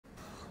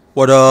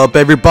What up,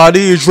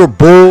 everybody? It's your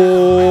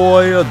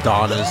boy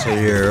Adonis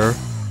here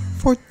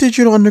for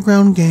Digital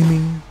Underground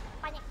Gaming.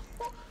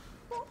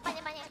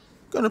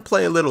 Gonna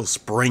play a little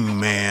Spring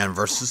Man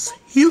versus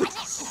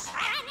Helix.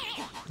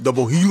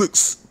 Double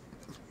Helix.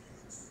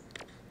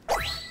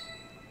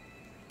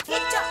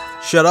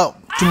 Shout out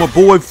to my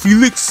boy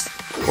Felix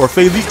or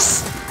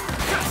Felix.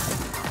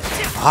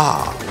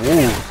 Ah,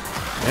 whoa,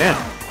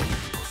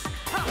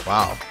 damn.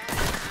 Wow.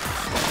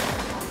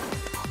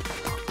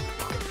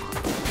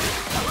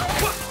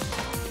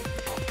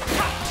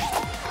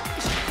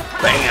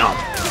 Bam!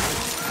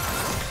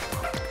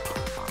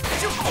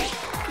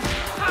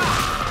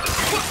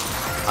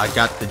 I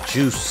got the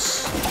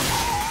juice.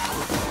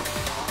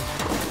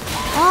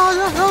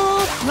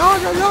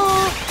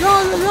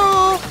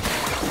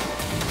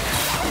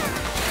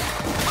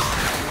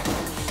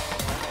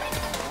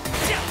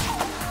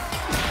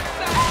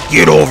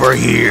 Get over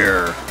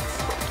here!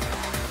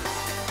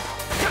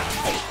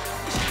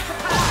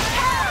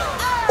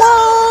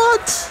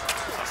 What?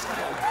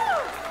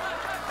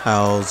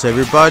 How's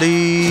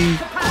everybody?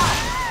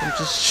 I'm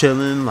just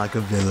chilling like a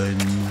villain.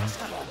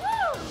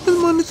 Put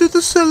money to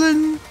the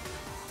ceiling.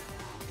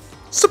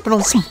 Sipping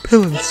on some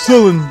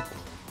penicillin.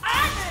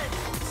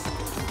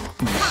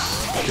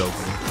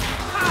 Joking.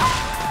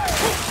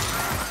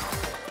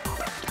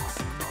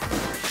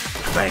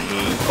 Bang.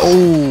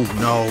 Oh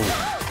no.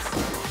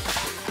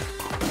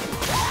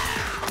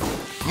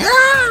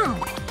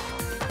 Yeah.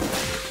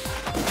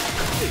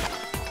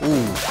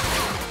 Ooh.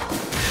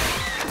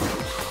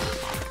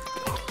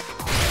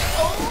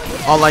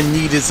 All I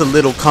need is a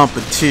little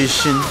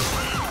competition.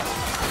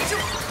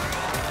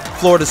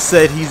 Florida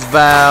said he's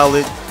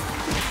valid.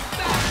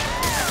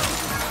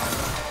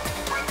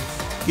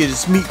 Get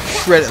his meat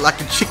shredded like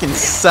a chicken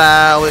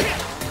salad.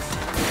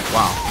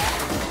 Wow.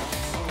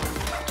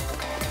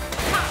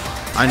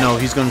 I know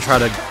he's gonna try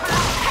to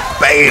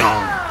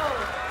BAM!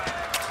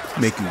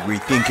 Make you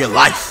rethink your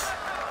life.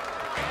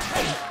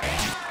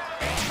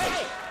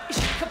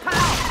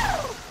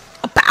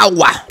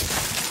 Power.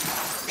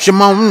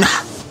 Shimon.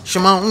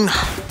 Shimon.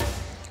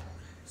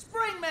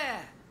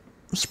 Springman.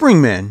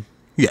 Springman,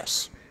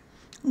 yes.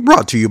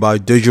 Brought to you by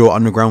Digital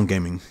Underground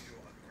Gaming.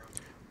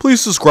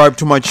 Please subscribe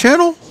to my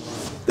channel.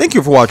 Thank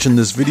you for watching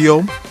this video,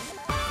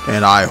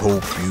 and I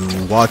hope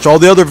you watch all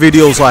the other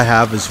videos I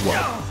have as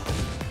well.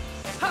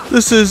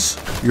 This is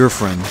your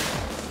friend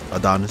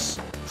Adonis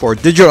for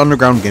Digital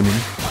Underground Gaming.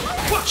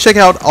 Check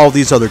out all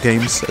these other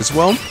games as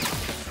well,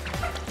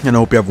 and I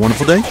hope you have a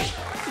wonderful day,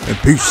 and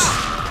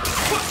peace.